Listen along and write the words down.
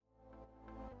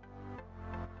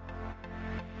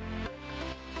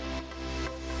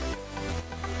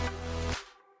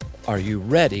Are you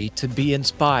ready to be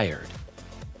inspired?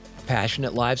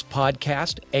 Passionate Lives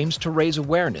podcast aims to raise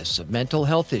awareness of mental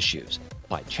health issues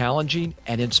by challenging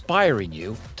and inspiring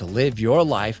you to live your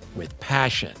life with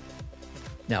passion.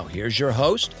 Now here's your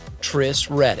host,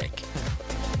 Tris Reddick.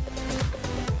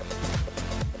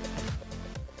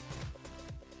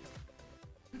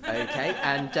 Okay,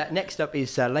 and next up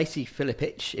is Lacey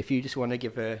Filipich. If you just want to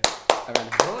give her a round of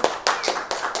applause.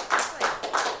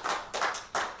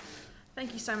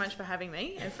 Thank you so much for having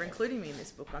me and for including me in this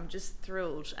book. I'm just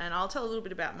thrilled. And I'll tell a little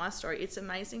bit about my story. It's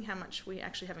amazing how much we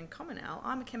actually have in common, Al.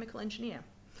 I'm a chemical engineer.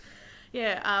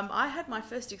 I had my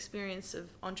first experience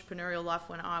of entrepreneurial life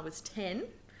when I was 10,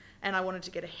 and I wanted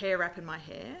to get a hair wrap in my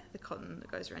hair, the cotton that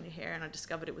goes around your hair, and I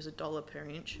discovered it was $1 per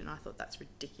inch, and I thought, that's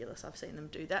ridiculous. I've seen them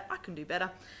do that. I can do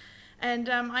better. And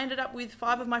I ended up with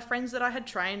 5 of my friends that I had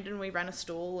trained, and we ran a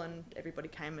stall, and everybody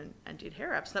came and did hair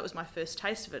wraps. That was my first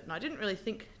taste of it, and I didn't really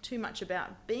think too much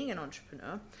about being an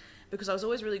entrepreneur because I was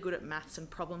always really good at maths and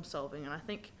problem solving, and I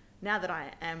think now that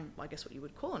I am, I guess what you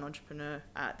would call an entrepreneur,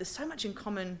 there's so much in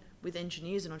common with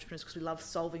engineers and entrepreneurs because we love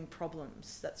solving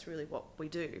problems. That's really what we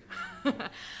do.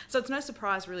 So it's no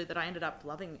surprise really that I ended up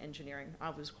loving engineering.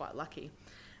 I was quite lucky.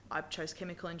 I chose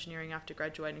chemical engineering after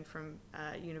graduating from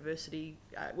university,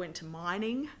 went to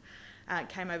mining,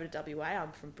 came over to WA.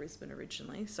 I'm from Brisbane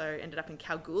originally, so ended up in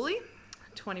Kalgoorlie,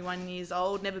 21 years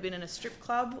old, never been in a strip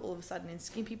club, all of a sudden in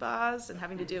skimpy bars and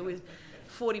having to deal with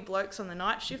 40 blokes on the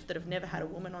night shift that have never had a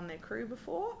woman on their crew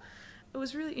before. It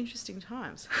was really interesting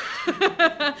times.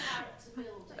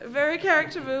 Very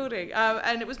character building.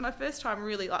 And it was my first time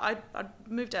really. I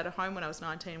moved out of home when I was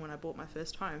 19 when I bought my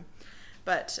first home.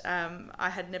 But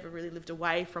I had never really lived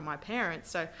away from my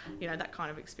parents. So, that kind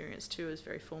of experience too is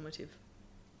very formative.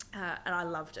 And I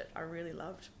loved it. I really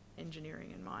loved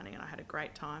engineering and mining, and I had a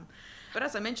great time. But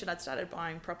as I mentioned, I'd started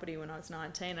buying property when I was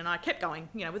 19, and I kept going,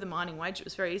 with a mining wage. It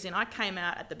was very easy, and I came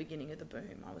out at the beginning of the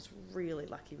boom. I was really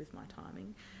lucky with my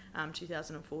timing.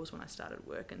 2004 was when I started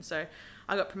work, and so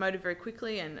I got promoted very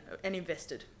quickly and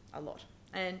invested a lot.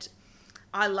 And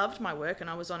I loved my work, and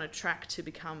I was on a track to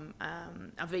become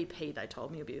a VP. They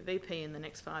told me you'll be a VP in the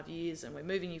next 5 years, and we're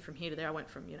moving you from here to there. I went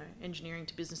from engineering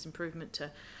to business improvement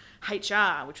to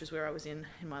HR, which was where I was in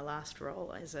my last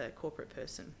role as a corporate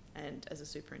person and as a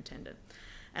superintendent.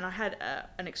 And I had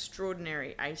an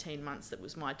extraordinary 18 months that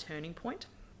was my turning point.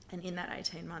 And in that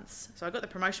 18 months, so I got the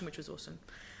promotion, which was awesome.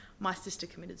 My sister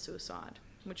committed suicide,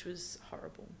 which was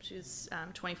horrible. She was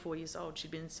 24 years old.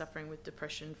 She'd been suffering with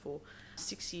depression for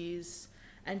 6 years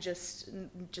and just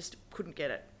couldn't get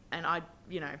it. And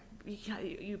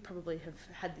you probably have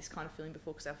had this kind of feeling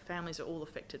before because our families are all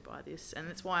affected by this. And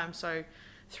that's why I'm so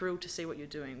thrilled to see what you're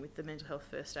doing with the mental health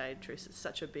first aid, Tris. It's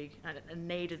such a big and a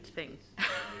needed thing.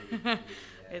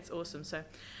 It's awesome. So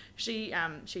she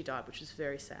died, which was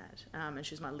very sad. And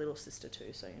she's my little sister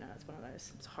too. So, it's one of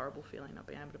those, it's a horrible feeling not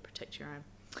being able to protect your own.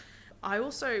 I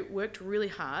also worked really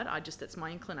hard. That's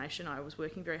my inclination. I was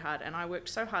working very hard, and I worked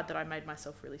so hard that I made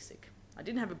myself really sick. I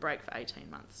didn't have a break for 18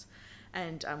 months.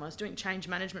 And I was doing change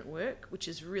management work, which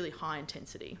is really high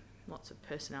intensity, lots of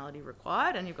personality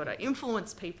required, and you've got to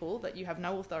influence people that you have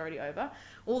no authority over,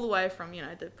 all the way from,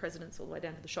 the presidents all the way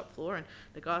down to the shop floor, and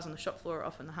the guys on the shop floor are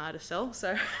often the hardest sell.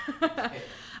 So,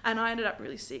 and I ended up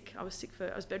really sick. I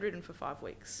was bedridden for 5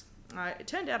 weeks. It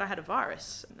turned out I had a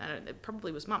virus, and it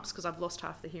probably was mumps because I've lost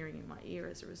half the hearing in my ear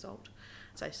as a result.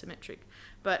 It's asymmetric.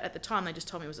 But at the time, they just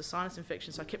told me it was a sinus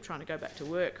infection, so I kept trying to go back to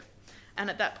work. And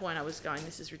at that point, I was going,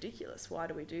 this is ridiculous. Why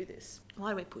do we do this? Why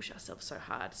do we push ourselves so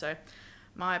hard? So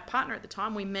my partner at the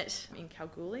time, we met in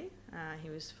Kalgoorlie. He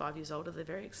was 5 years older, the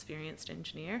very experienced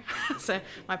engineer. So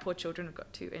my poor children have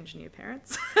got 2 engineer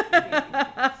parents.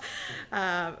 But,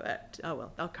 oh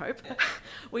well, they'll cope.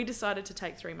 We decided to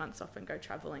take 3 months off and go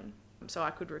travelling so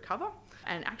I could recover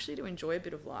and actually to enjoy a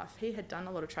bit of life. He had done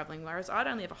a lot of travelling, whereas I'd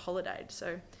only ever holidayed.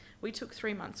 So we took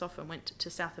 3 months off and went to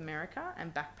South America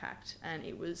and backpacked, and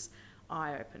it was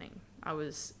eye-opening. I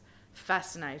was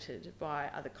fascinated by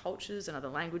other cultures and other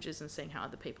languages and seeing how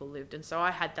other people lived. And so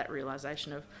I had that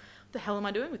realisation of, what the hell am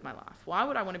I doing with my life? Why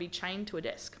would I want to be chained to a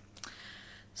desk?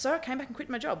 So I came back and quit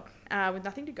my job with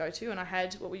nothing to go to, and I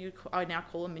had what I now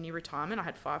call a mini retirement. I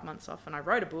had 5 months off, and I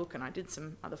wrote a book, and I did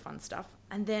some other fun stuff.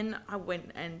 And then I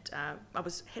went and I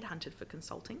was headhunted for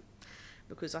consulting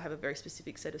because I have a very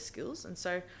specific set of skills. And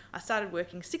so I started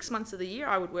working 6 months of the year.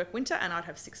 I would work winter, and I'd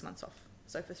have 6 months off.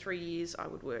 So for 3 years, I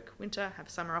would work winter, have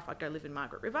summer off. I'd go live in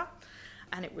Margaret River.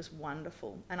 and it was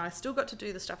wonderful. And I still got to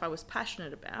do the stuff I was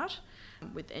passionate about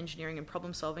with engineering and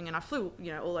problem solving. And I flew,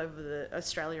 all over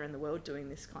Australia and the world doing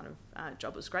this kind of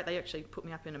job. It was great. They actually put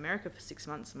me up in America for 6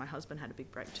 months, and my husband had a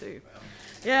big break too. Wow.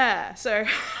 Yeah, so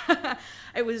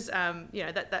it was,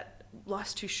 that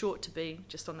life's too short to be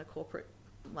just on the corporate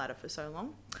ladder for so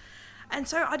long. And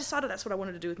so I decided that's what I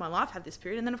wanted to do with my life, have this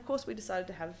period. And then, of course, we decided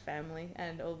to have a family.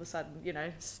 And all of a sudden,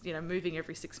 moving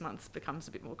every 6 months becomes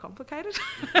a bit more complicated.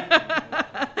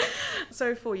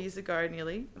 So 4 years ago,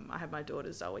 nearly, I had my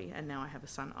daughter Zoe, and now I have a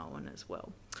son, Owen, as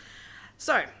well.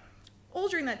 So all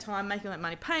during that time, making that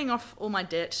money, paying off all my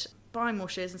debt, buying more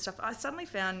shares and stuff, I suddenly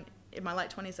found in my late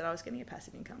 20s that I was getting a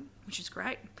passive income, which is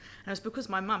great. And it was because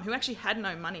my mum, who actually had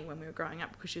no money when we were growing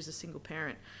up because she was a single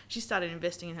parent, she started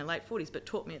investing in her late 40s but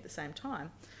taught me at the same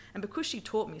time. And because she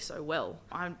taught me so well,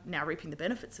 I'm now reaping the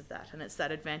benefits of that. And it's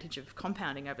that advantage of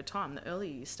compounding over time. The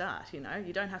earlier you start,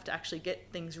 you don't have to actually get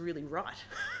things really right.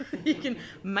 You can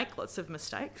make lots of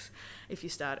mistakes if you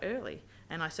start early.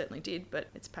 And I certainly did, but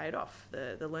it's paid off,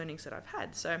 the learnings that I've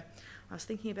had. So I was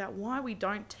thinking about why we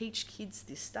don't teach kids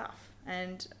this stuff.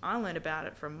 And I learned about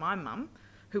it from my mum,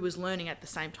 who was learning at the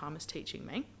same time as teaching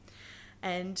me.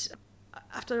 And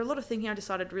after a lot of thinking, I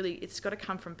decided really it's got to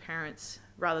come from parents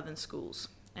rather than schools.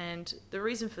 And the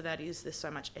reason for that is there's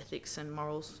so much ethics and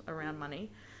morals around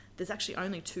money. There's actually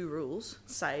only 2 rules: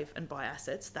 save and buy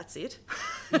assets. That's it.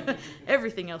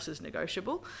 Everything else is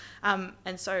negotiable.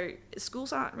 And so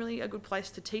schools aren't really a good place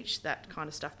to teach that kind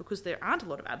of stuff because there aren't a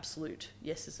lot of absolute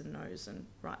yeses and nos and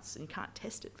rights, and you can't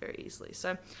test it very easily.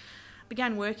 So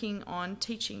began working on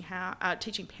teaching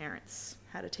parents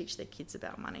how to teach their kids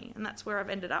about money, and that's where I've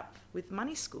ended up with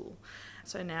Money School.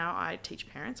 So now I teach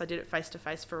parents. I did it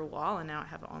face-to-face for a while, and now I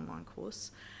have an online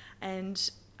course. And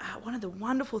one of the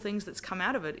wonderful things that's come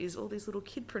out of it is all these little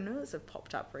kidpreneurs have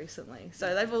popped up recently.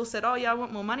 So they've all said, "Oh yeah, I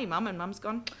want more money, Mum," and Mum's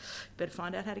gone, "Better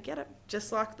find out how to get it."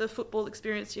 Just like the football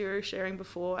experience you were sharing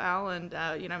before, Al, and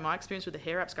my experience with the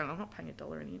hair apps, going, "I'm not paying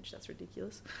 $1 an inch, that's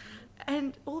ridiculous."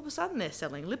 And all of a sudden they're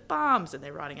selling lip balms, and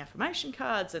they're writing affirmation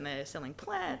cards, and they're selling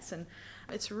plants, and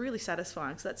it's really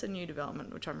satisfying. So that's a new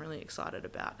development which I'm really excited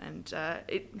about, and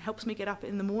it helps me get up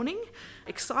in the morning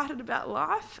excited about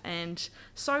life. And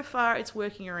so far it's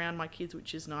working around my kids,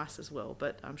 which is nice as well,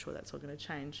 but I'm sure that's all going to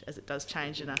change, as it does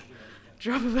change in a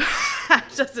drop of a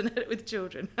hat, doesn't it, with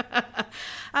children?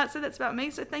 So that's about me.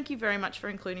 So thank you very much for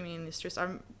including me in this, Tris.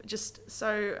 I'm just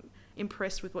so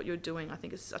impressed with what you're doing. I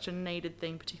think it's such a needed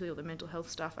thing, particularly all the mental health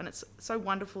stuff, and it's so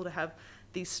wonderful to have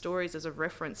these stories as a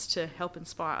reference to help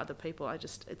inspire other people.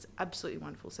 It's absolutely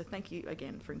wonderful. So thank you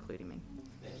again for including me.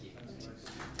 Thank you.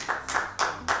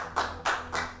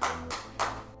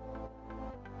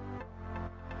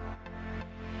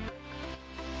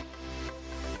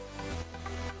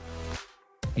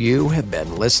 You have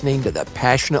been listening to the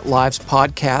Passionate Lives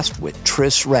podcast with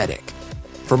Tris Reddick.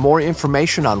 For more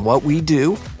information on what we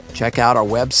do, check out our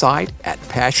website at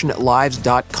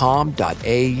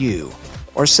passionatelives.com.au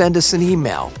or send us an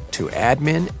email to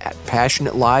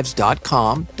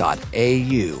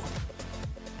admin@passionatelives.com.au.